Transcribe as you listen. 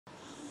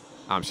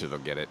I'm sure they'll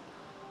get it.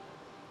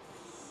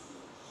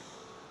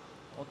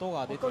 Oh,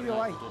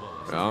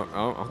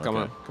 come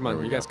on. Come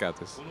on. You guys got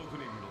this.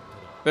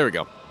 There we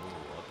go.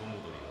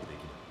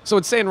 So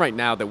it's saying right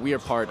now that we are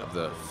part of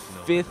the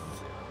 5th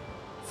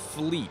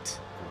fleet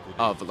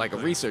of like a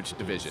research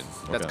division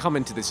that's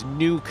coming to this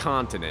new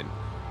continent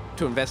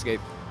to investigate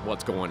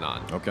what's going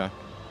on. Okay.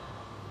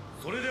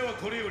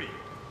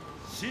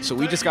 So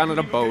we just got on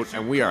a boat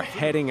and we are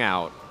heading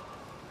out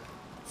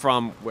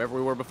from wherever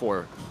we were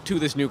before to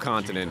this new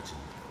continent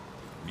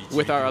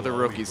with our other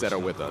rookies that are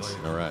with us.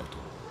 All right.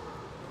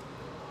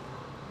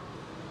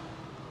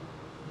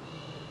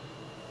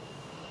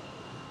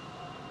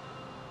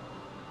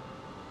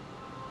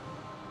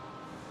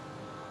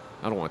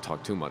 I don't want to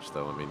talk too much,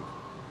 though. I mean,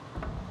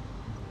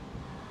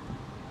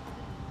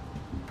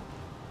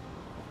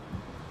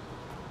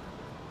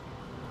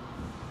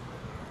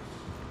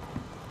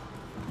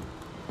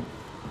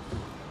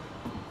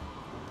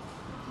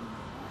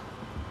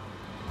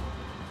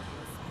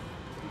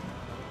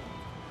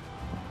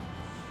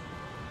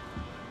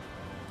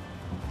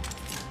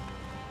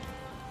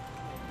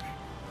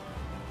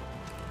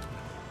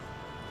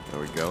 there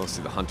we go.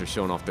 See the hunter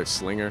showing off their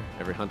slinger.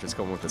 Every hunter's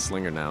coming with a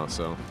slinger now,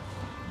 so.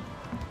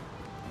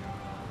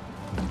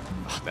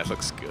 Oh, that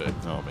looks good.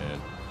 Oh, man.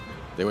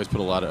 They always put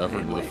a lot of effort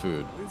into the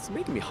food. It's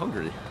making me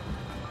hungry.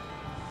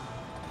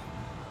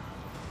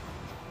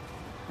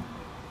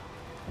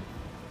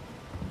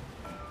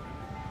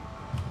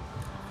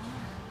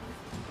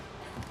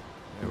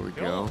 There we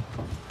go.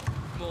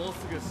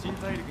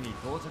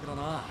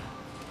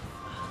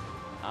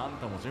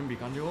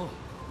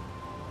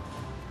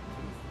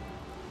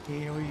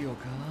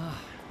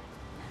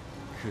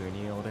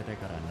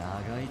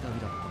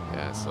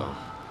 Yeah, so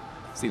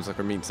seems like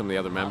we're meeting some of the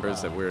other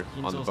members that we're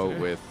on the boat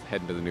with,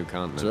 heading to the new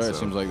continent. That's right. So.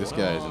 Seems like this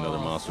guy is another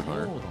monster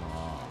hunter.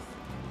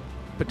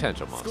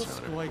 Potential monster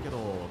hunter.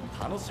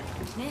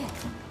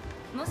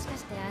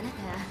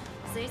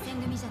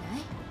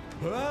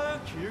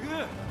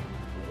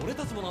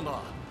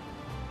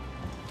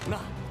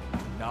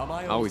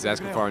 Oh, he's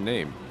asking for our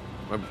name.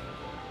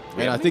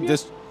 And I think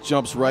this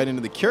jumps right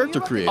into the character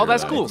creator. Oh,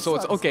 that's cool. So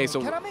it's okay.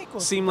 So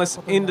seamless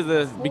into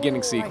the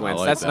beginning sequence.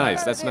 Like that's that.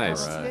 Nice. That's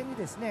nice. Right.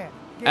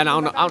 And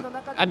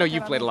I know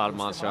you've played a lot of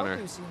Monster Hunter,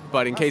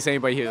 but in case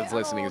anybody here that's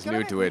listening is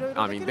new to it,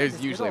 I mean,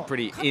 there's usually a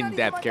pretty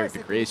in-depth character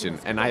creation,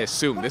 and I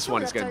assume this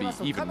one is going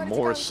to be even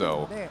more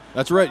so.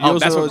 That's right. Oh,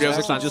 that's what Yozo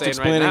is Yozo's just saying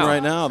explaining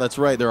right now. That's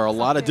right. There are a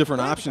lot of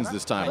different options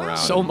this time around.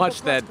 So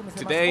much that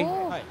today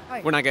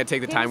we're not going to take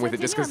the time with it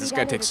just because it's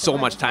going to take so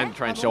much time to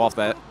try and show off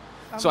that.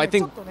 So I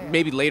think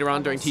maybe later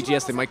on during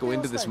TGS they might go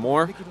into this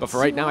more, but for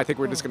right now I think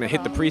we're just going to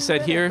hit the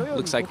preset here.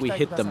 Looks like we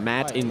hit the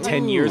Matt in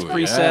 10 years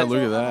preset. Yeah,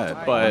 look at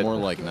that. But more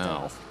like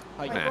now.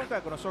 Nah, you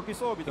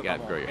got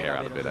to grow your hair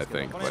out a bit, I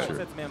think. But.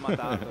 Sure.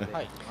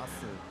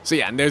 So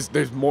yeah, and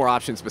there's more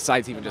options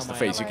besides even just the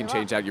face. You can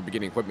change out your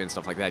beginning equipment and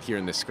stuff like that here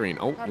in this screen.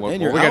 Oh, what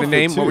we got to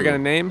name? What we got to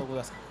name?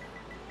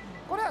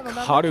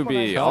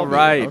 Karubi. All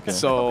right. Okay.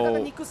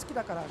 So,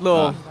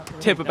 little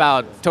tip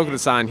about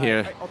Tokuda-san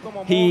here.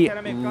 He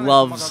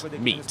loves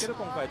meat.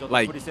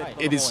 Like,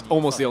 it is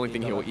almost the only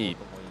thing he'll eat.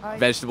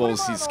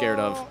 Vegetables he's scared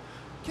of.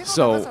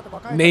 So,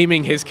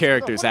 naming his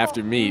characters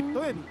after meat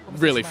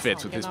really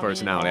fits with his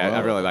personality. I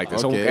really like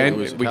this. Okay, and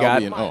we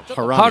got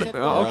Harami.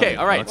 okay,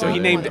 all right. So he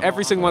named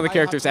every single one of the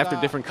characters after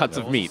different cuts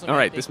of meat. All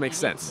right, this makes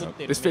sense.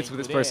 This fits with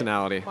his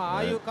personality.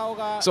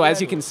 So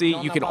as you can see,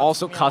 you can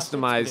also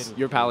customize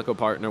your Palico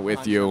partner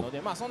with you.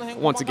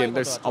 Once again,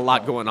 there's a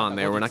lot going on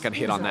there. We're not going to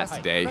hit on that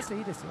today.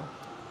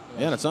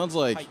 Yeah, and it sounds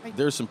like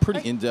there's some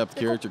pretty in-depth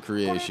character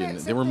creation.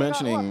 They were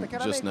mentioning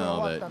just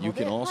now that you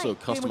can also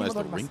customize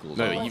the wrinkles.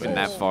 No, even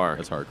that far.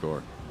 That's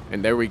hardcore.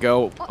 And there we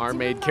go, our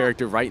made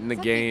character right in the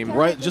game.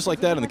 Right, just like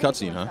that in the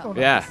cutscene, huh?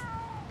 Yeah.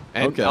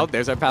 And okay. Oh,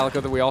 there's our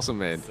Palico that we also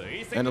made.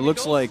 And it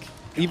looks like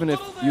even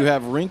if you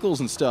have wrinkles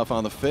and stuff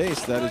on the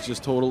face, that is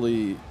just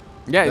totally...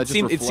 Yeah, it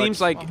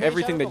seems like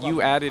everything that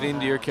you added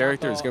into your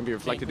character is going to be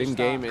reflected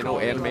in-game,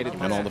 animated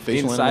and all the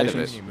facial inside of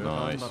animations. it.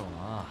 Nice.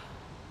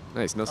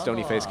 Nice, no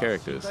stony face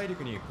characters.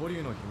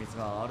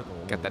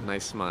 Got that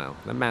nice smile,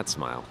 that Matt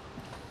smile.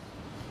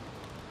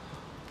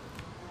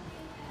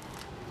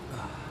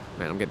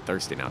 Man, I'm getting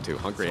thirsty now too,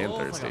 hungry and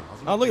thirsty.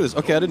 Oh, look at this.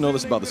 Okay, I didn't know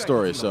this about the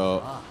story.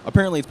 So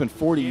apparently it's been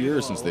 40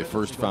 years since they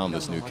first found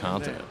this new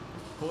continent.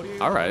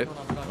 All right.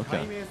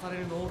 Okay.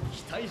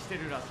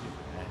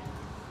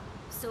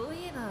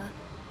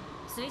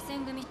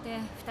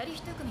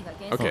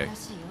 Okay.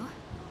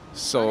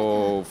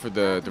 So for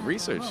the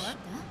research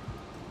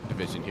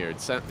division here, it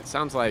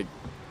sounds like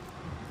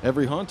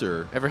every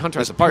hunter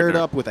has a partner paired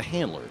up with a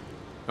handler.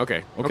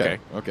 Okay.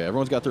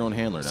 Everyone's got their own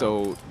handler now.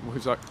 So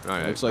who's our?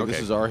 Looks like this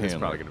is our handler. It's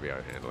probably going to be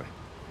our handler.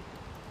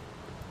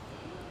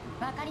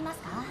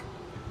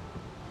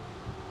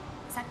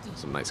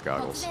 Some nice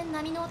goggles.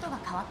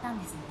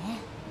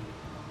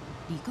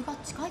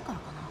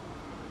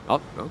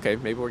 Oh, okay.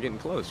 Maybe we're getting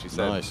close. She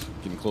said. Nice,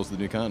 getting close to the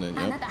new continent.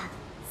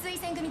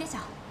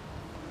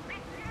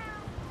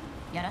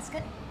 Yep.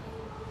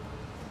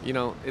 You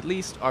know, at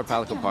least our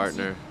Palico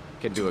partner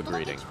can do a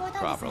greeting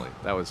properly.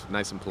 That was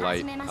nice and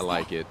polite. I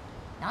like it.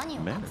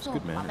 Manners,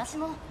 good manners.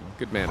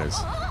 Good manners.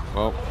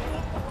 Well.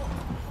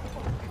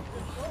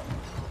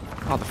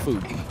 Oh, the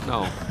food.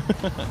 No.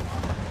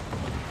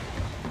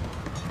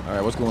 All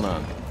right, what's going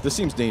on? This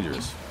seems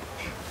dangerous.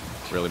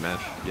 Really, man?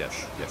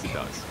 Yes. Yes, it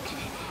does.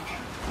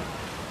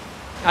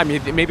 I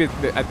mean, maybe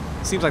it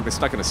seems like they're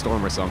stuck in a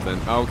storm or something.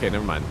 Oh, okay,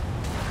 never mind.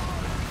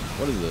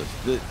 What is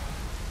this?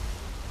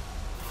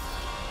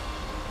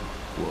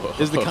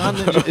 Is the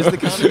continent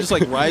just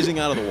like rising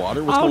out of the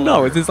water? What's going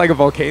on? Is this like a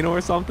volcano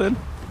or something?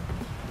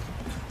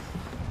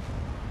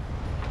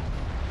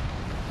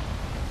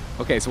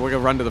 Okay, so we're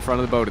gonna run to the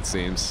front of the boat, it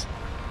seems.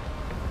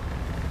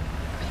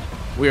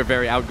 We are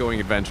very outgoing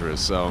adventurers,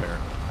 so. Fair.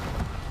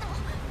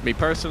 Me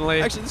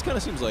personally. Actually, this kind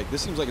of seems like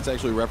it's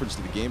actually a reference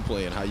to the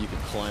gameplay and how you can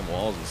climb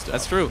walls and stuff.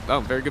 That's true. Oh,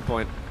 very good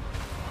point.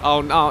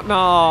 Oh no,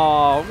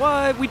 no!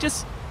 What?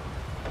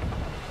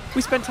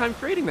 We spent time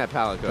creating that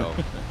palico.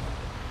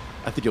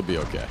 I think you'll be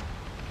okay.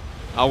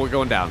 Oh, we're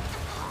going down.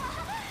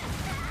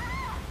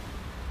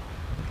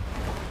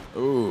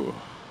 Ooh.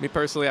 Me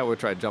personally, I would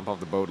try to jump off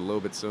the boat a little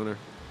bit sooner,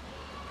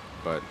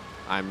 but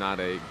I'm not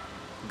a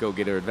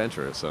go-getter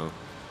adventurer, so.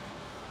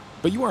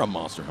 But you are a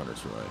monster hunter,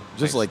 Troy.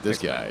 Just like this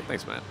guy. Man.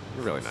 Thanks, man.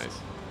 You're really nice.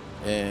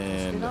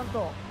 And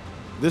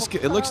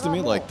it looks to me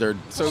like they're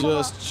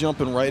just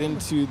jumping right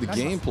into the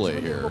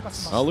gameplay here.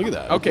 Oh, look at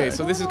that. Okay,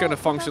 so this is going to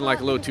function like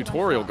a little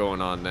tutorial going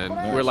on then.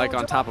 We're like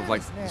on top of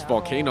like this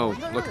volcano,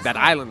 look at that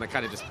island that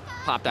kind of just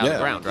popped out of the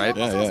ground, right?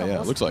 Yeah.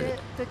 Looks like it.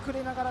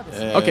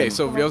 Okay,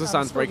 so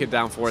Ryoza-san's breaking it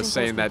down for us,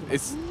 saying that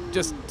it's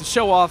just to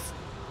show off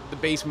the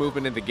base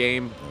movement in the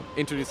game,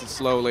 introduce it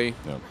slowly.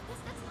 Yep.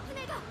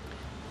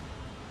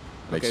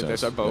 Okay,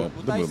 there's our boat.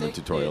 Yeah, the movement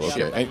tutorial,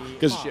 okay.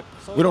 Because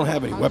we don't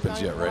have any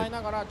weapons yet, right?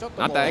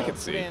 Not that I can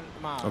see.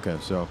 Okay,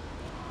 so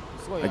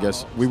I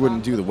guess we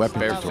wouldn't do the weapon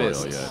Bare tutorial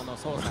fists. yet.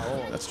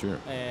 That's true.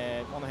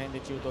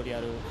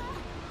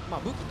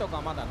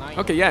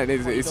 Okay, yeah,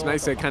 it's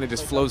nice that it kind of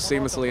just flows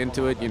seamlessly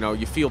into it. You know,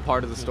 you feel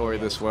part of the story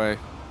this way.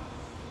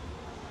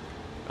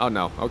 Oh,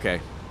 no.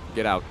 Okay.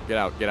 Get out. Get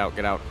out. Get out.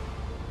 Get out.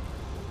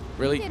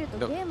 Really?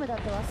 No.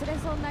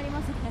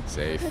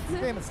 Safe.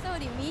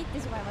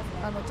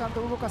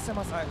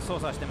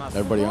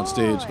 Everybody on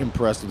stage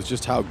impressed with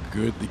just how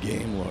good the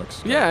game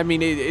looks. Yeah, I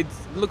mean, it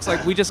looks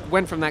like we just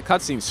went from that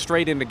cutscene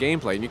straight into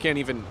gameplay, and you can't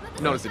even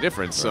notice the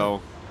difference,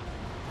 so.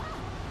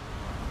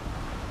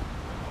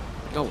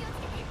 Oh,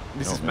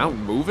 this is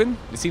mountain moving?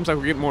 It seems like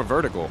we're getting more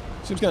vertical.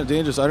 Seems kind of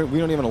dangerous. We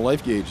don't even have a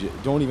life gauge yet.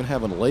 Don't even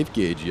have a life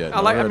gauge yet.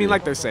 I mean,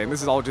 like they're saying,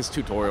 this is all just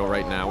tutorial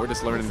right now. We're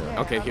just learning,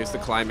 okay, here's the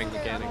climbing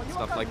mechanic and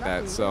stuff like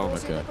that, so.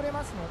 Okay.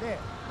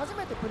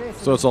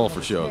 So it's all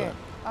for show then?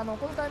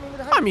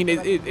 I mean,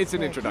 it's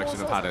an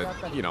introduction of how to,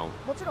 you know,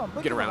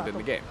 get around in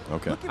the game.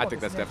 Okay. I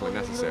think that's definitely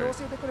necessary.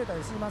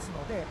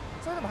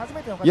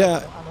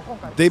 Yeah,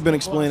 they've been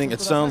explaining, it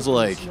sounds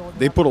like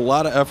they put a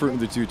lot of effort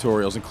into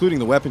tutorials, including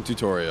the weapon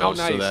tutorials,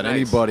 so that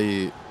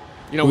anybody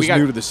who's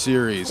new to the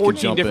series can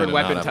 14 jump in different and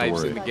weapon not have to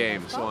types worry. in the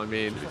game, so I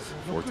mean,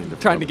 14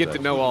 different trying to get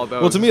weapon to know all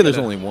those. Well, to me, there's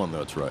only one, though.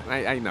 That's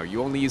right. I know.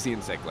 You only use the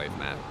insect glaive,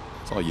 man.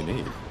 That's all you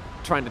need.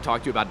 Trying to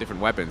talk to you about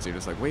different weapons, you're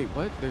just like, wait,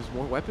 what? There's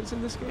more weapons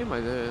in this game?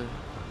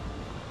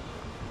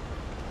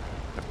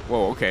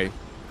 Whoa, okay.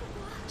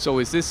 So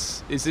is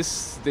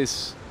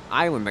this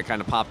island that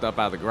kind of popped up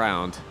out of the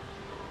ground?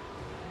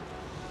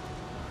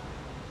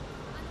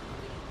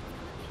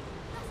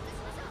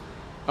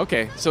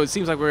 Okay, so it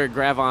seems like we're gonna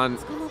grab on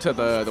to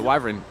the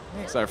wyvern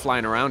that are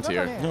flying around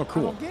here. Oh,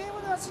 cool.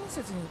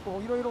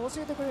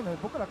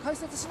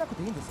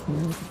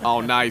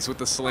 Oh, nice with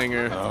the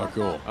slinger. Oh,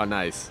 cool. Oh,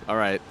 nice. All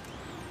right.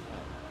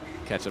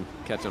 Catch him.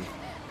 Catch him.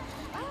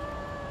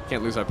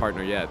 Can't lose our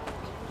partner yet.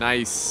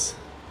 Nice.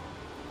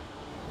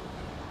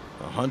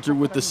 A hunter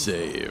with the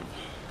save.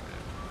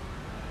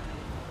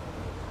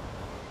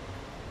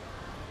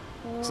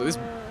 So this,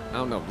 I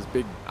don't know, this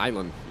big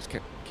island just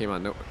came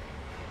out nowhere.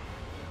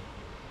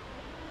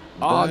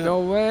 Oh,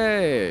 no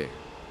way.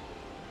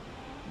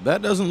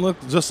 That doesn't look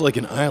just like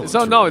an island.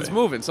 So, no, it's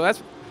moving. So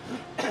that's,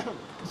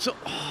 so,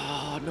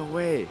 oh, no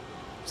way.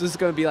 So this is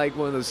going to be like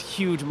one of those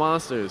huge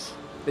monsters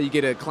that you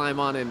get to climb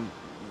on and,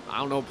 I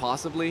don't know,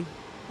 possibly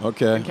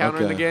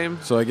encounter in the game.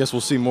 So I guess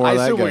we'll see more of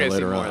that guy later on. I assume we're going to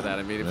see more of that.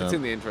 I mean, if it's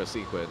in the intro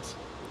sequence.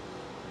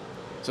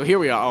 So here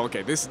we are. Oh,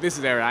 okay, this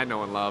is the area I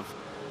know and love.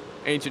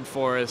 Ancient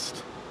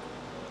Forest.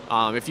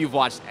 If you've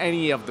watched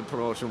any of the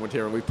promotional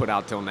material we put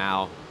out till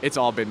now, it's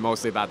all been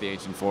mostly about the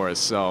Ancient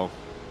Forest, so.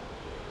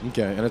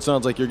 Okay, and it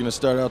sounds like you're going to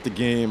start out the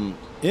game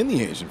in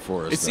the Ancient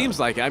Forest. It seems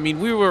like it. I mean,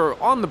 we were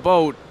on the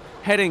boat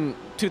heading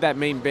to that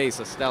main base,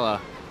 Estella.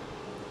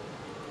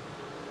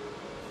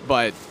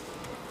 But,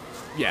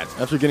 yeah.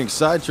 After getting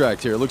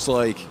sidetracked here, it looks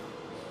like,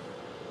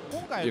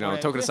 you know,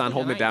 Tokura-san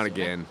holding it down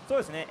again.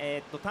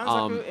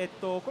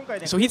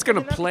 So he's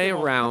going to play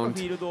around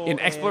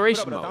in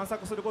exploration mode.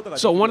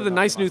 So one of the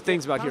nice new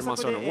things about here in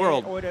Monster Hunter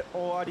World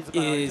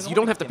is you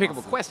don't have to pick up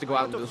a quest to go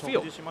out into the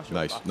field.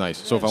 Nice, nice.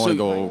 So if I want to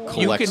go collect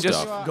stuff. You can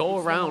just go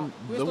around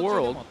the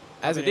world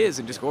as it is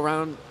and just go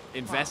around,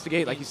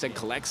 investigate, like you said,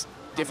 collect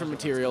different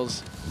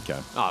materials. Okay.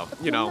 Oh,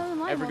 you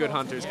know, every good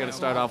hunter is going to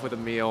start off with a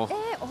meal.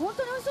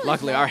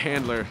 Luckily, our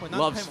handler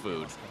loves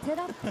food.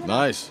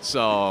 Nice.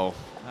 So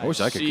I wish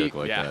I could cook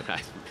like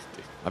that.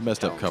 I've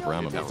messed up cup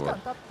ramen before.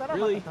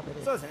 Really?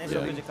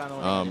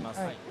 Yeah.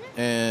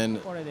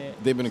 And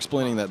they've been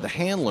explaining that the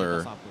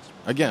handler,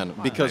 again,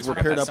 because we're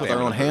paired up with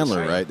our own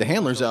handler, right? The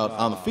handler's out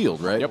on the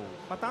field, right? Yep.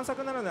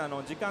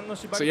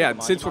 So yeah,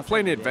 since we're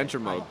playing in adventure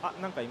mode,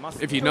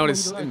 if you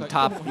notice in the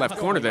top left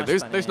corner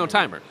there's no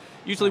timer.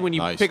 Usually when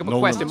you pick up a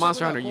quest in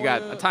Monster Hunter, you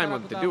got a time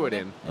limit to do it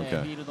in.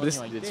 Okay. But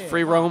it's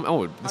free roam.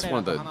 Oh, this is one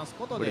of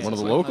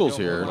the locals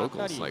here.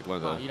 Locals, like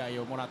one of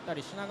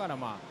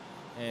the.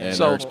 And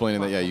they're explaining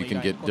that, yeah, you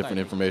can get different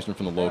information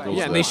from the locals.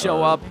 Yeah, and they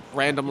show up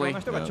randomly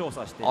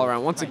all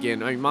around. Once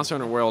again, I mean, Monster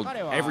Hunter World,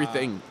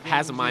 everything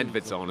has a mind of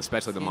its own,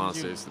 especially the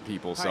monsters, the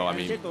people. So, I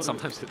mean,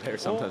 sometimes they're there,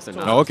 sometimes they're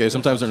not. Oh, okay,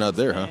 sometimes they're not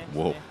there, huh?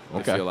 Whoa,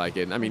 okay. I feel like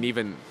it. I mean,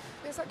 even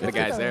the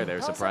guys there,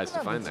 they're surprised to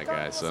find that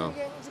guy, so.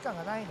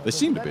 They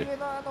seem to be.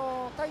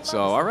 So,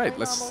 all right,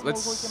 let's.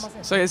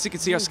 So, as you can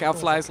see, our scout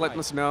flies letting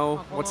us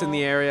know what's in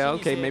the area.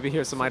 Okay, maybe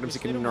here's some items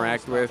you can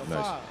interact with.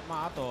 Nice.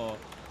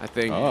 I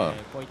think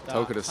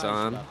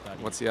Tokuda-san,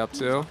 what's he up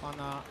to? Is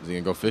he gonna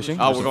go fishing?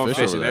 Oh, we're going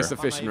fishing. There's the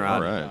fishing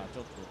rod. All right.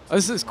 Oh,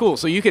 this is cool.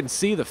 So you can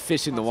see the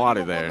fish in the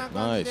water there.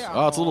 Nice.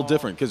 Oh, it's a little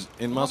different because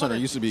in Monster Hunter, it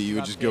used to be you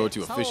would just go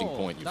to a fishing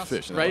point, you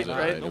fish. Right.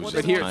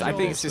 But here, I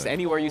think it's just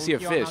anywhere you see a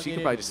fish, you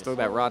can probably just throw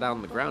that rod out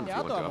on the ground if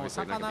you want to.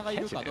 Obviously, you're not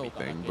going to catch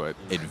anything, but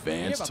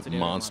advanced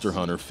Monster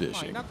Hunter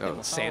fishing.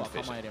 Oh, sand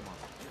fishing.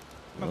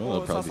 Well,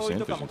 they'll probably be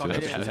sand fishing too.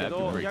 That'd be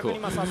very cool.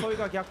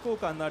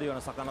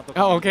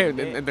 Oh, okay.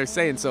 And they're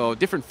saying so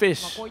different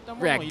fish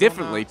react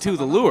differently to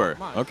the lure.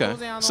 Okay.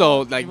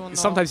 So like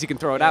sometimes you can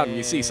throw it out and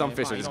you see some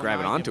fish are just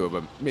grabbing onto it,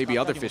 but maybe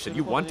other fish that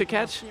you want to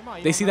catch,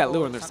 they see that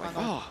lure and they're just like,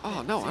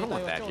 oh no, I don't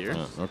want that here.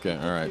 Okay.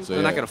 All right. So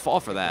they're not going to fall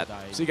for that.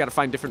 So you got to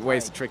find different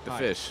ways to trick the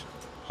fish.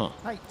 Huh.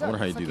 I wonder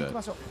how you do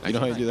that. You know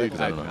how you do that? Because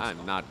I don't know.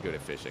 I'm not good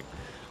at fishing.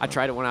 I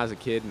tried it when I was a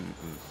kid and.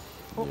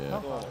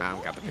 Yeah. I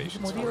don't got the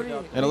patience for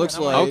it. And it looks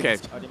like. Okay.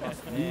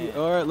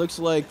 All right. Looks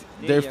like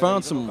they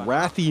found some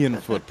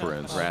Rathian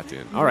footprints.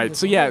 Rathian. All right.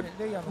 So yeah,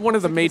 one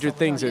of the major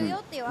things in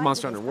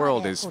Monster Hunter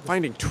World is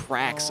finding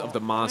tracks of the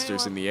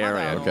monsters in the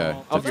area. Okay.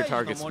 Of your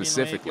target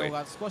specifically.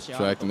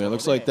 Track them there.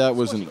 Looks like that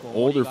was an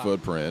older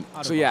footprint.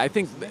 So yeah, I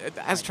think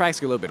as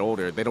tracks get a little bit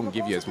older, they don't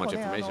give you as much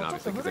information,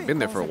 obviously, because they've been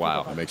there for a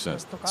while. That makes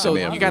sense. So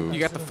you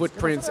got the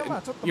footprints,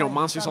 and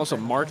monsters also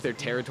mark their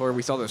territory.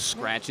 We saw those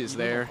scratches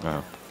there.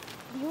 Wow.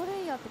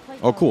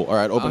 Oh, cool. All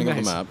right, opening up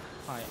the map.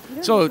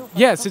 So,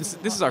 yeah, since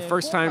this is our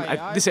first time,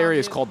 this area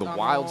is called the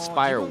Wild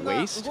Spire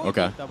Waste.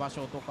 Okay.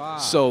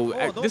 So,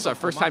 this is our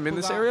first time in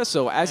this area,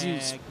 so as we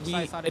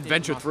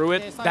adventure through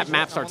it, that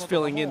map starts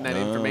filling in that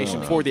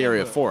information for the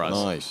area for us.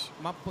 Nice.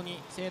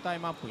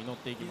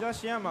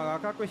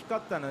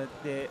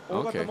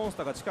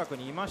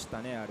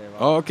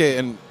 Oh, okay,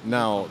 and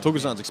now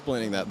Tokusan's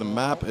explaining that the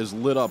map is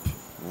lit up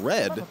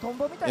red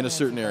in a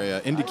certain area,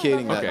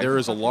 indicating that there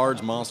is a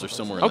large monster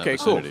somewhere in that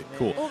vicinity.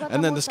 Cool.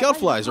 And then the scout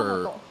flies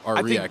are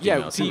reacting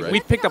now too, right?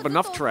 We've picked up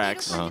enough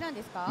tracks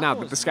now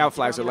that the scout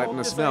flies are letting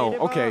us know,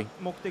 okay,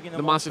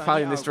 the monster's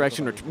probably in this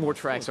direction or more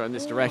tracks are in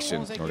this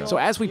direction. Okay. So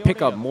as we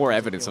pick up more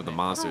evidence of the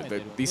monster,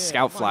 these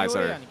scout flies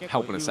are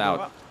helping us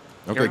out.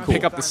 Okay, cool.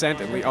 Pick up the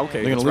scent and they're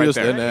going to lead us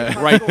there.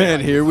 Right then,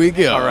 here we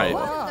go. All right.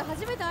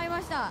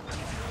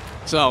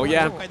 So,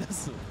 yeah,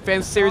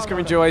 fans of the series can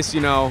rejoice,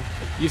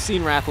 You've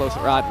seen Rathlow's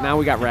Rod, now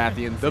we got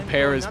Rathian. The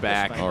pair is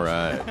back. All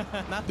right.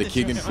 The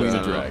king and queen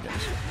of dragons.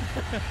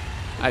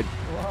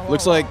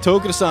 Looks like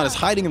Tokuda-san is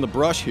hiding in the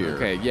brush here.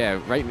 Okay, yeah,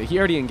 right. He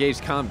already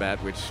engaged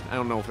combat, which I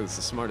don't know if it's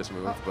the smartest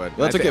move, but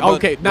that's okay.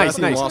 Okay, nice.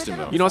 Lost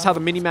him, you notice how the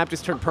mini map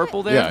just turned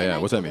purple there? Yeah.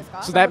 What's that mean?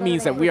 So that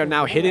means that we are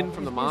now hidden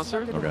from the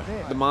monster. Okay.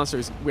 The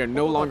monsters, we are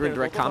no longer in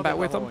direct combat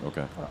with them.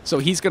 Okay. So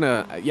he's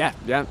gonna,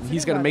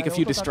 he's gonna make a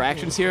few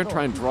distractions here,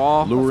 try and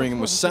draw. Luring him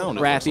with sound.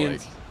 Rathian.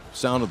 Like.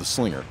 Sound of the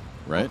slinger,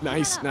 right?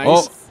 Nice.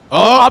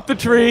 Oh, up the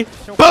tree.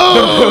 Boom!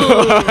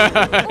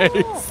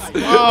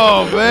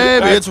 Oh,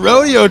 baby, it's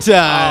rodeo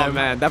time. Oh,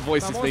 man, that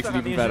voice just makes it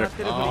even better.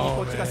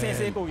 Oh,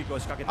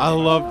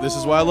 this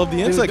is why I love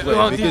the Insect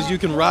Blade, because you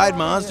can ride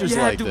monsters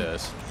like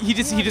this. He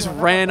just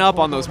ran up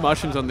on those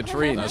mushrooms on the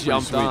tree and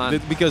jumped on.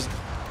 Because,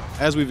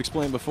 as we've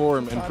explained before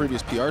in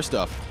previous PR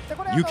stuff,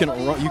 you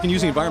can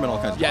use the environment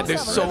all kinds of Yeah,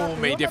 there's so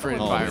many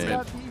different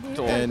environments.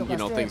 And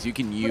things you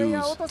can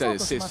use to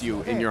assist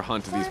you in your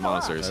hunt of these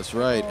monsters. That's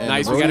right. And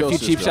nice. We got a few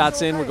cheap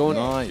shots in. We're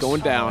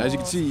going down. As you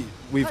can see,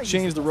 we've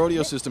changed the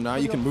rodeo system. Now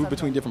you can move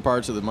between different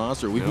parts of the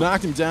monster. We've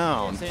knocked him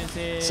down.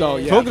 So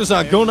yeah,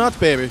 Tokuda-san, go nuts,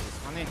 baby.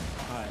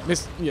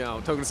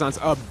 Tokuda-san's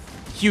a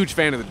huge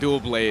fan of the dual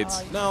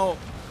blades. Now,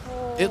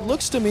 it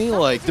looks to me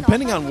like,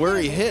 depending on where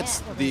he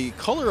hits, the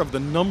color of the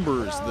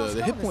numbers,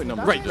 the hit point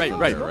numbers.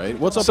 Right.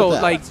 What's up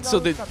with that? So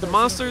the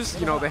monsters,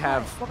 they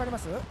have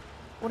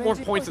more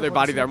points of their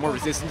body that are more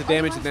resistant to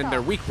damage, and then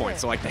their weak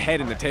points. So like the head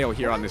and the tail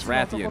here on this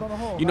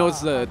Rathian. You notice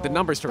the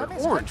numbers turn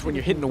orange when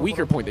you're hitting a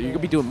weaker point. That you're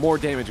gonna be doing more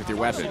damage with your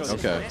weapons.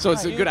 Okay. So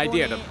it's a good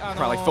idea to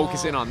probably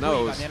focus in on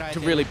those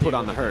to really put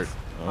on the hurt.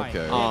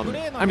 Okay.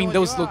 I mean,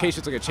 those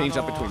locations are going to change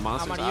up between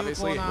monsters,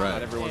 obviously. Right.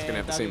 Not everyone's going to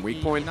have the same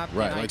weak point.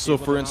 Right. Like, so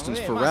for instance,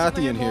 for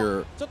Rathian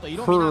here,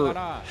 her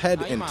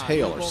head and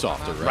tail are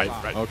softer, right?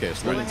 Right. Okay,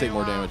 so they're going to take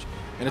more damage.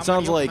 And it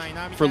sounds like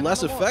for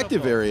less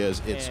effective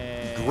areas, it's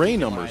gray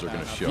numbers are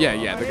going to show. Yeah,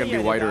 yeah, they're going to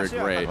be whiter or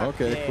gray.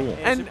 Okay, cool.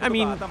 And I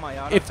mean,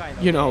 if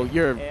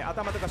you're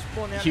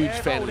a huge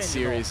fan of the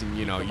series and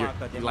you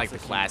like the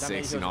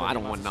classics, I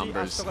don't want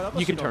numbers,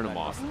 you can turn them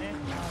off.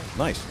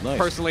 Nice, nice.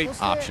 Personally,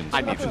 options.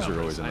 I need Options are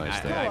always a nice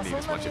thing. I need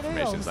as much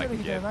information as I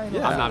can get.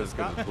 Yeah. I'm not as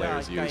good a player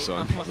as you,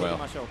 so well,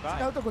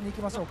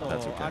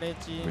 that's okay.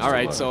 All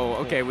right, so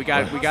okay, we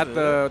got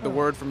the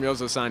word from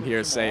Yozo-san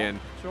here saying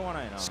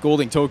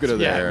scolding Tokuda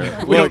there.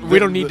 Yeah. We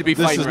don't need to be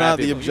fighting. This is not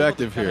the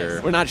objective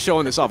here. We're not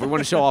showing this off. We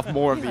want to show off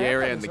more of the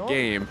area in the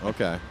game.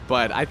 Okay.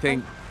 But I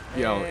think,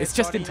 it's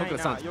just in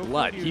Tokuda-san's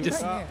blood.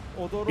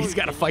 He's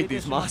got to fight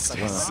these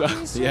monsters. So.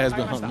 He has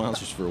been hunting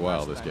monsters for a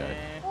while, this guy.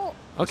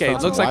 Okay,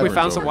 it looks like we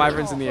found some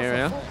wyverns in the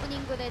area.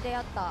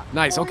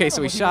 Nice. Okay,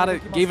 so we shot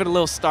it, gave it a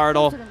little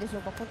startle,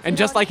 and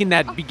just like in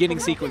that beginning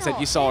sequence that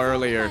you saw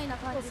earlier,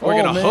 we're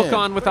going to hook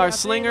on with our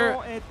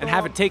slinger and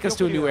have it take us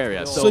to a new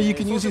area. So you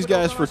can use these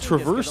guys for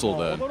traversal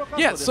then?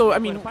 Yeah, so I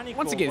mean,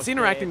 once again, it's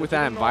interacting with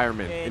that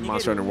environment in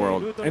Monster Hunter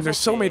World, and there's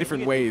so many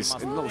different ways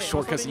and little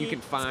shortcuts that you can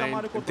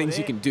find and things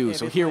you can do.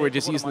 So here we're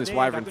just using this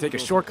wyvern to take a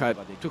shortcut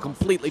to a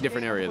completely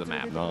different area of the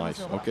map.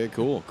 Nice. Okay,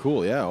 cool.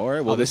 Cool, yeah. All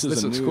right, well, this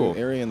is a new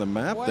area in the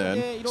map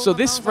then. So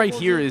this right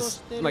here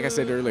is, like I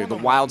said earlier, the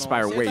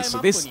Wildspire Waste. So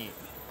this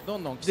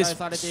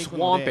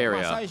swamp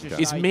area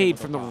is made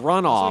from the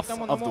runoff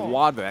of the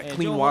water, that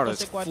clean water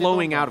that's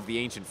flowing out of the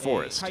ancient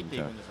forest.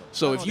 Okay.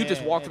 So if you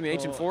just walk from the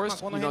ancient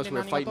forest, you notice we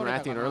were fighting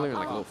Rathian earlier in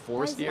like a little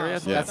foresty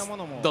area. Yeah. That's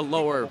the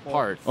lower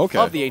part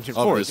of the ancient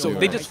forest. So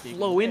they just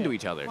flow into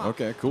each other.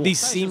 Okay, cool. These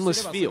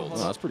seamless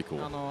fields. Oh, that's pretty cool.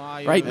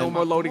 Right? No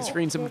more loading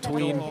screens in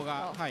between.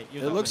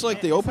 It looks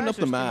like they opened up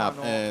the map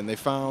and they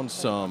found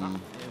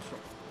some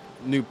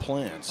new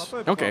plants.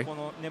 Okay.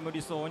 Oh,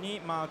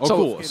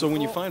 cool. So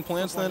when you find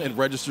plants, then it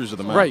registers to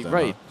the map. Right, then,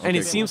 right. Huh? And Okay,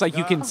 it seems like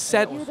you can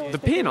set the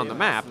pin on the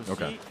map.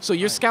 Okay. So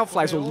your scout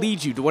flies will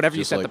lead you to whatever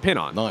you Just set like, the pin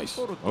on. Nice.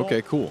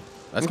 Okay, cool.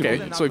 That's okay.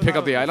 convenient. So we pick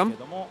up the item.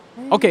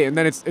 Okay, and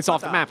then it's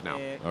off the map now.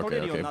 Okay,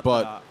 okay.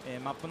 But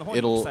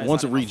it'll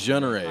once it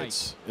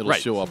regenerates, it'll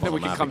show up on then the we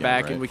can map come again,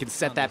 back right? and we can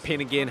set that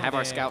pin again, have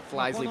our scout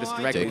flies lead us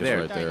directly Take us there.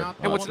 right there.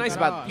 And what's nice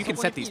about you can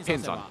set these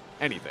pins on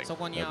anything.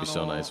 That'd be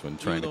so nice when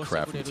trying to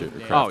craft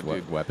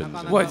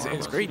weapons. Well,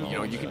 it's great.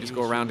 You can just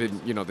go around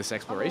in this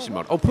exploration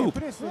mode. Oh, poop.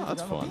 Oh,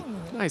 that's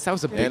fun. Nice. That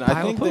was a big And pile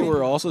I think of they poop.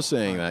 were also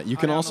saying that you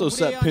can also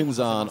set pins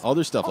on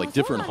other stuff like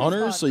different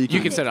hunters, so you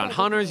can set it on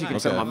hunters. You can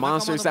set them on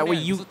monsters. That way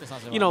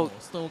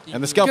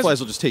and the scout flies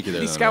will just take you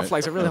there. These then, scout right?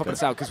 flies are really helping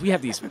us out because we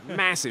have these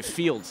massive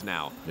fields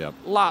now. Yep.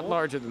 A lot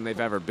larger than they've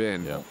ever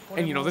been. Yep.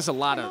 And there's a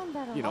lot of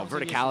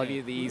verticality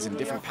of these and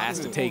different paths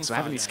to take. So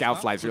having these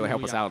scout flies really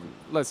help us out and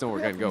let us know where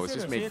we're gonna go. It's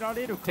just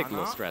take a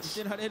little stress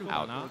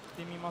out.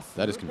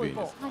 That is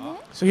convenient.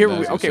 So here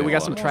That is we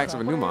got some tracks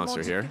of a new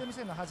monster here.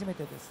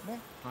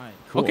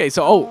 Okay,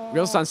 so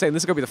Ryo-san's saying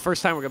this is gonna be the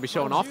first time we're gonna be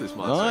showing off this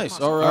monster. Nice.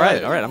 All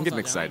right. All right. I'm getting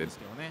excited.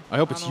 I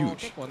hope it's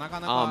huge.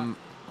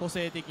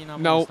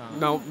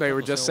 No, they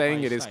were just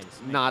saying it is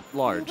not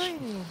large.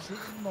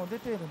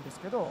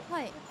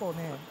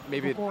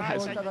 Maybe it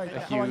has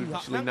a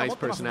hugely nice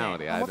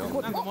personality. I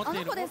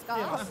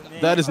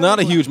don't. That is not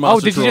a huge monster.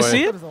 Oh, did you just Troy.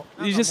 see it?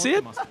 Did you just see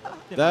it?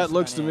 That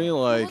looks to me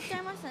like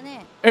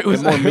It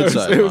was a more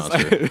mid-sized it was-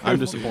 monster. I'm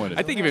disappointed.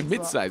 I think even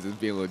mid-size is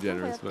being a little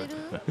generous,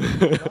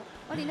 but.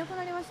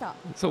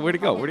 So where'd it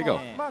go? Where'd it go?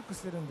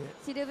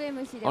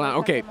 Hold on.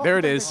 Okay, there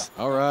it is.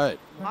 All right.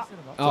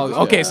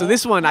 Oh, okay. So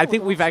this one, I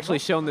think we've actually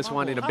shown this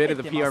one in a bit of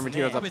the PR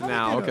materials up to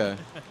now. Okay.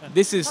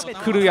 This is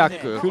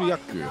Kuruyaku.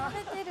 Kuriyaku.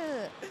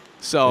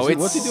 So it's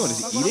what's he doing?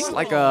 Is he eating?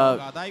 Like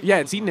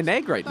it's eating an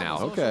egg right now.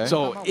 Okay.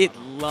 So it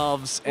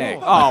loves egg.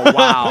 Oh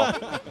wow.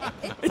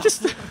 It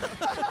just.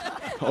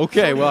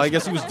 Okay. Well, I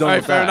guess he was done. All right,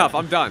 with fair that. enough.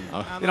 I'm done.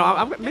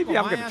 Maybe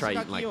I'm gonna try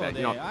eating like that.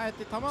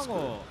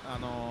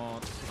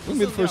 Wouldn't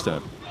be the first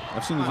time.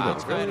 I've seen you do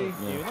that. Really?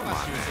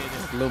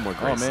 Yeah. A little more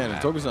Oh grace. man, and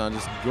Tokusan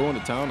just going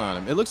to town on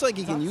him. It looks like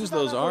he can use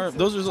those arms.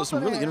 Those are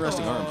some really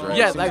interesting arms, right?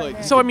 Yeah, It seems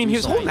like so I mean, do he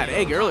was holding that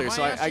something. egg earlier,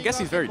 so I guess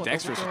he's very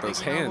dexterous with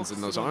those hands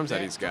and those arms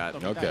that he's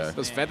got. Okay.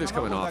 Those feathers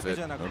coming off it.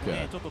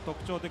 Okay.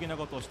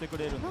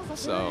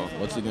 So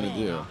What's he gonna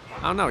do?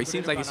 I don't know. He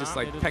seems like he's just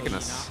like pecking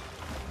us.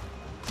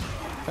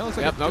 Kind of looks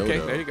like Yep. a Okay.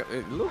 dodo. There you go. A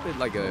little bit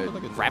like a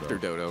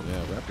raptor dodo.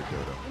 Yeah, raptor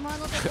dodo.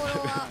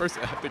 First,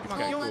 I think it's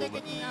kind of cool,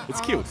 but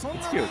it's cute.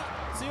 It's cute.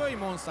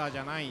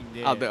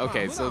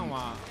 Okay, so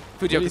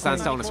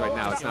Fujioka-san's telling us right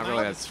now it's not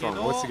really that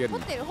strong. What's the good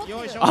one?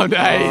 Oh,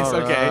 nice.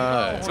 All Okay.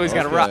 right. So he's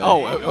got a rock.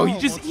 Oh, he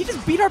just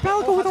beat our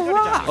Palico with a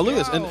rock. Oh, look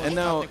at this. And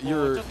now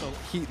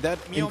that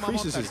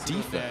increases his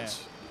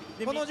defense.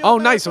 Oh,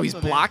 nice. So he's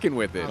blocking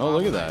with it. Oh,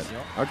 look at that.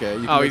 Okay.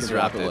 You can He's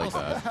drop dropped it it like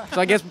that. So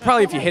I guess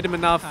probably if you hit him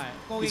enough,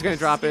 He's going to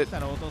drop it.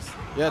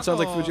 Yeah, it sounds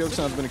like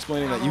Fujioka-san's been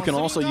explaining that you can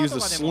also use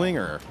the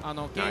slinger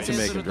to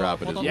make him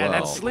drop it as well. Yeah,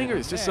 that slinger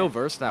is just so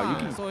versatile. You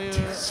can do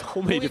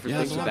so many different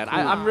things with that.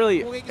 I'm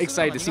really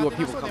excited to see what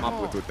people come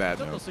up with that.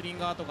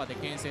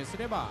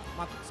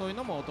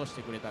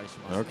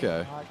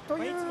 Okay.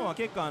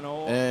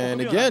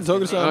 And again,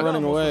 Tokuda-san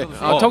running away.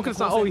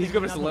 Tokuda-san, he's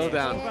giving us a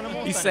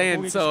lowdown. He's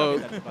saying, so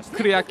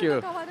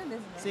Kuriaku,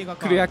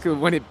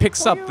 when it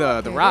picks up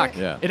the rock,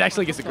 it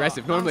actually gets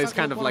aggressive. Normally it's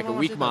kind of like a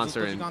weak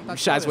monster and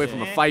shies away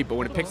from a fight, but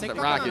when it picks up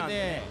the rock,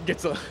 it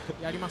gets a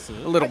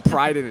little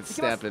pride in its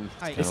step and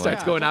it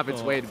starts going out of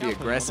its way to be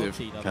aggressive.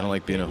 Kind of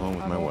like being at home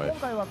with my wife.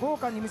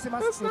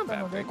 That's not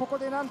bad thing.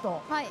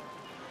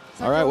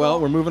 All right, well,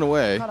 we're moving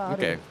away.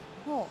 Okay.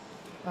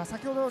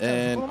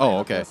 And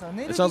okay.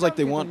 It sounds like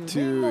they want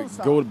to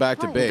go back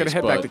to base. We're gonna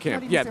head back to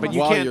camp. Yeah, but you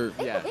can't.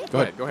 Yeah,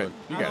 go ahead.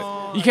 You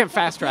got it. You can't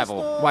fast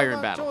travel while you're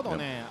in battle.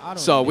 Yep.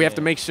 So we have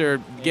to make sure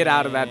get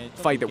out of that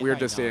fight that we're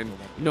just in.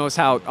 Notice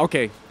how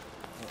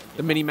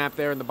the mini map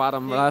there in the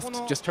bottom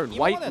left just turned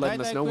white, letting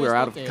us know we're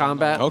out of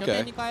combat.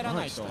 Okay.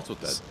 Nice. That's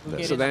what that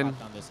is. So then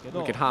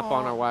we can hop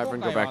on our Wyvern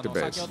and go back to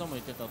base.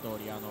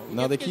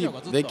 No, they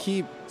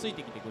keep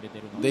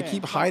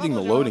hiding the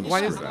loading screen.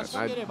 Why is that?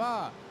 I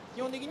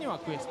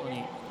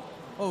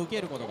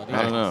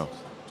don't know.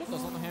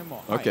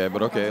 Okay,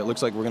 but okay, it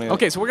looks like we're gonna.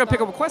 Okay, so we're gonna pick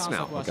up a quest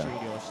now. Okay.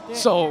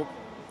 So,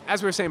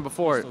 as we were saying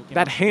before,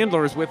 that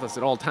handler is with us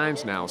at all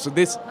times now. So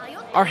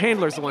our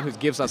handler is the one who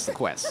gives us the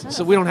quest.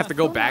 So we don't have to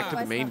go back to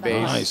the main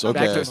base, nice, okay.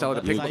 back to Estella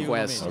to pick up the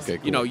quest. Okay,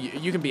 cool. You know,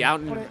 you can be out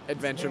in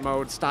adventure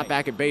mode, stop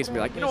back at base, and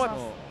be like, you know what?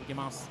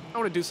 I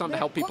want to do something to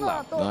help people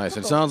out. Nice.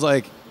 It sounds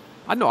like.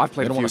 I know I've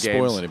played a few games. They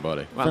don't want to spoil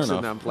anybody. Well, I'm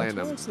sitting down playing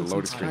them. The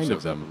loading screen kind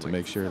shows of up them to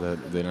make sure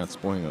that they're not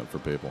spoiling it for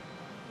people.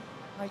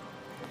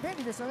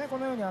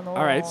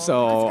 All right,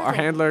 so our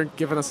handler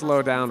giving us a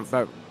lowdown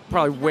about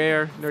probably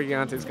where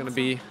Nergigante is going to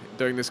be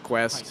during this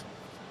quest.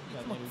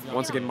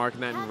 Once again, marking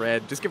that in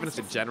red, just giving us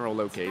a general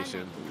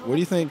location. What do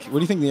you think? What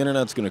do you think the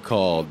internet's going to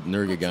call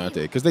Nergigante?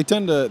 Because they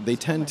tend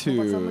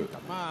to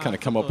kind of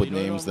come up with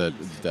names that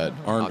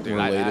aren't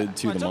related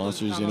to the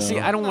monsters. You know. See,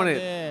 I don't want to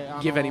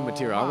give any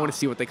material. I want to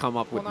see what they come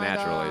up with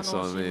naturally.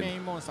 So I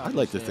mean, I'd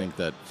like to think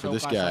that for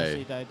this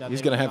guy,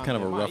 he's going to have kind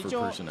of a rougher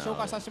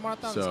personality.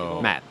 So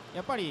Matt.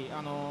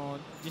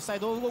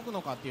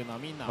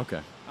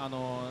 Okay.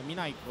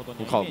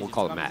 We'll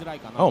call it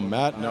Matt. Oh,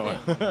 Matt? No.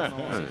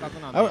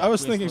 I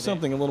was thinking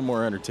something a little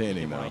more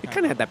entertaining, though. It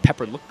kind of had that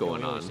pepper look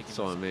going on,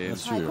 so I mean.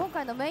 That's true.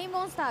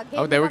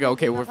 Oh, there we go.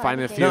 Okay, we're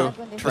finding a few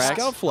tracks. The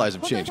scout flies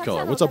have changed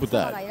color. What's up with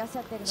that?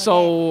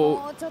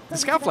 So, the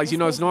scout flies, you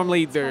know,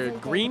 normally they're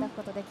green,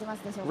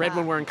 red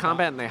when we're in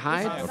combat and they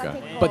hide.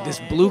 Okay. But this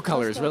blue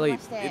color is really,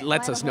 it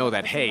lets us know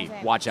that, hey,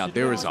 watch out,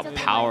 there is a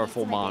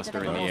powerful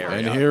monster in the area.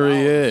 And here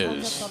he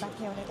is.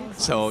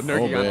 So,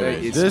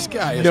 Nergigante is this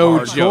guy is no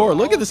hardcore. joke.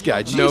 Look at this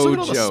guy. Jeez, No look at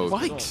all joke. the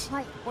spikes.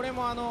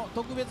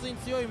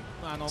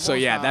 So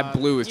yeah, that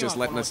blue is just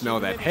letting us know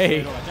that,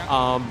 hey,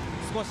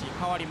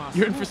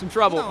 you're in for some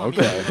trouble.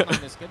 Okay.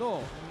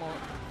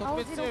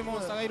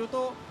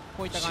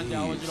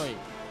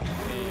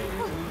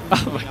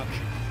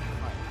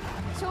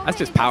 That's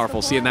just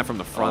powerful, seeing that from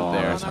the front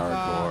there. That's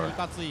hardcore.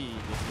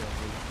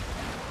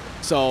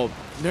 So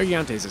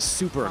Nergigante is a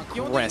super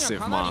aggressive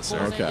monster.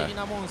 Okay.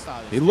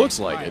 He looks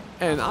like it.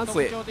 And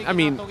honestly, I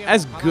mean,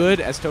 as good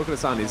as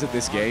Tokuda-san is at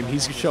this game,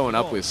 he's showing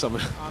up with some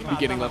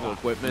beginning level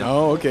equipment.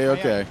 Oh,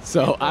 okay.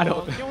 So I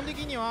don't.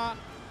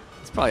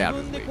 It's probably out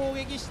of his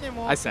league.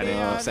 I said it.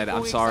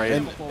 I'm sorry.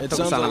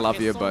 Tokuda-san, I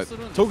love you, but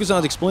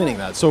Tokuda-san's explaining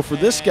that. So for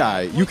this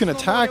guy, you can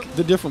attack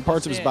the different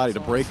parts of his body to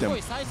break them,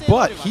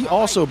 but he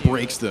also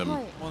breaks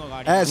them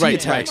as he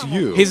attacks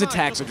you. His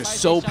attacks are just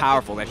so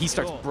powerful that he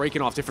starts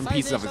breaking off different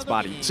pieces of his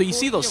body. So you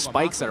see those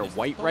spikes that are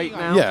white right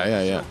now?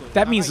 Yeah.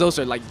 That means those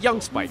are like young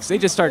spikes. They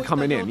just started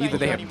coming in. Either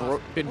they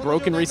have been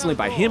broken recently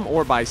by him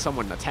or by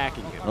someone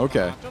attacking him.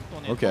 Okay.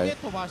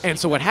 And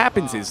so what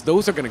happens is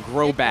those are going to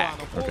grow back.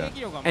 Okay.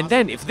 And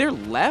then if they're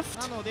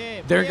left,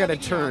 they're going to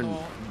turn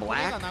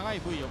black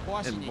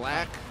and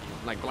black,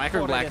 like blacker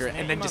and blacker,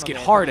 and then just get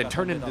hard and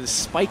turn into this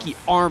spiky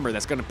armor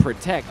that's going to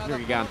protect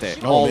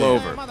Nergigante all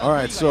over. All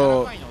right,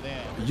 so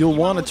you'll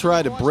want to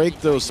try to break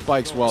those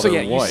spikes while they're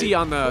white. So yeah, you see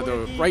on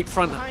the right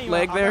front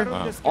leg there,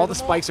 all the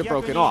spikes are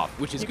broken off,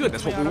 which is good.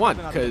 That's what we want,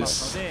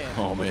 because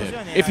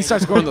if he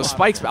starts growing those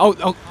spikes,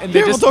 and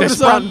they're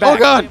sprouting back. Oh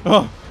God!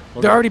 Oh.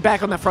 They're already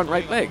back on that front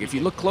right leg, if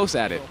you look close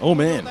at it. Oh,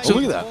 man. So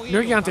look at that.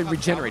 Nergigante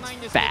regenerates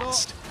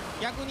fast.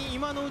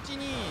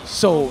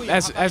 So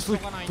as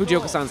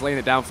Fujioka-san's laying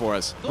it down for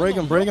us, break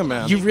him,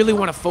 man. You really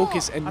want to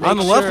focus and make on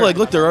the left leg.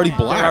 Look, they're already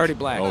black. They're already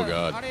black. Oh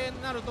God.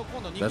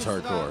 That's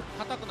hardcore.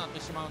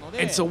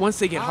 And so once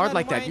they get hard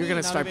like that, you're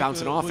going to start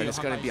bouncing off, and it's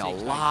going to be a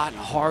lot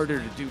harder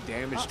to do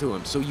damage to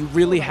him. So you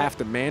really have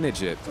to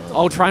manage it.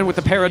 Oh, trying with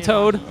the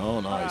Paratoad.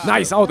 Oh, nice.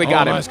 Nice. Oh, they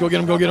got him. Nice. Go get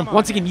him. Go get him.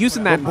 Once again,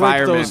 using that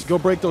environment. Go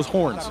break those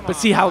horns. But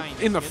see how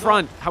in the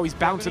front, how he's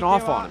bouncing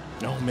off on him.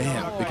 Oh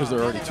man, because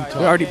they're already too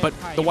tough. But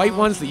the white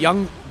ones, the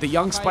young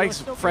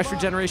spikes, fresh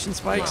regeneration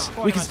spikes,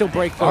 we can still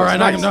break those. All right,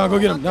 nice. Now go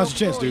get him. Now's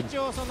your chance, dude.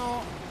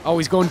 Oh,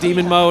 he's going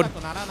demon mode.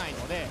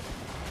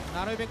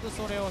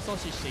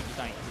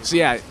 So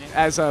yeah,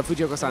 as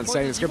Fujioka-san's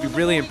saying, it's going to be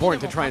really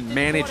important to try and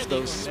manage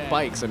those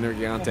spikes on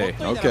Nergigante.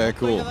 Okay,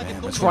 cool.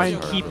 Try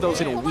and keep those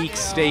in a weak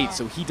state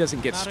so he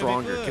doesn't get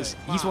stronger, because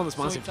he's one of those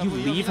monsters, if you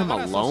leave him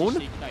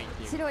alone,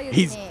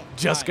 he's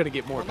just going to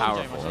get more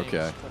powerful.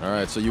 Okay. All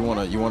right, so you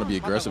want to be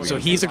aggressive. So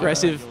he's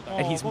aggressive,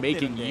 and he's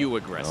making you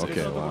aggressive.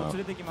 Okay, wow.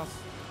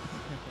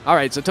 All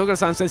right, so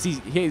Togo-san says he's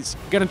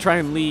going to try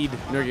and lead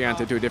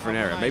Nergigante to a different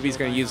area. Maybe he's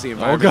going to use the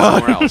environment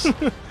somewhere else.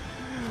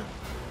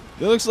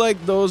 It looks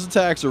like those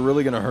attacks are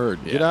really going to hurt.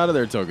 Yeah. Get out of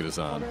there,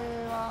 Togo-san.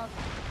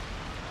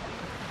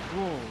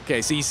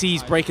 Okay, so you see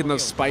he's breaking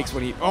those spikes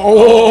when he...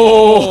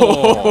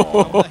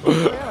 Oh!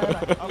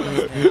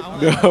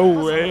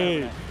 No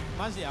way.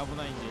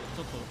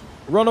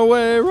 Run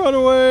away, run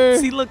away.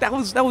 See, look, that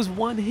was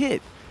one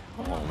hit.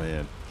 Oh,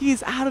 man.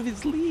 He's out of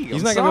his league.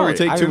 He's not going to be able to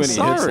take too many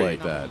hits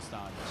like that.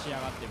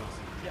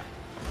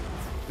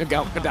 Good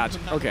dodge.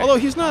 Okay. Although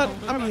he's not,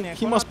 I mean,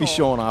 he must be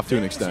showing off to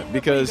an extent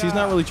because he's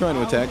not really trying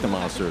to attack the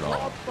monster at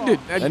all. Dude,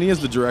 and he is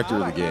the director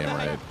of the game,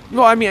 right?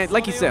 Well, I mean,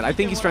 like you said, I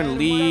think he's trying to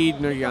lead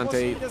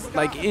Nergigante.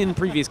 Like in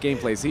previous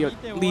gameplays, he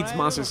leads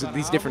monsters to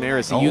these different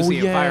areas to use the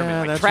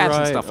environment, like traps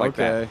and stuff like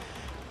that.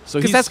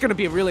 Because that's going to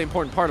be a really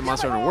important part of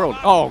Monster Hunter World.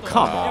 Oh,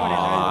 come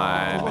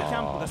on.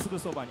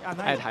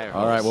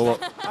 All right, well,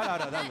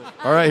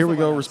 all right, here we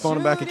go.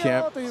 Respawning back at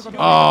camp.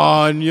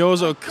 Oh,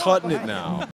 Nyozo cutting it now.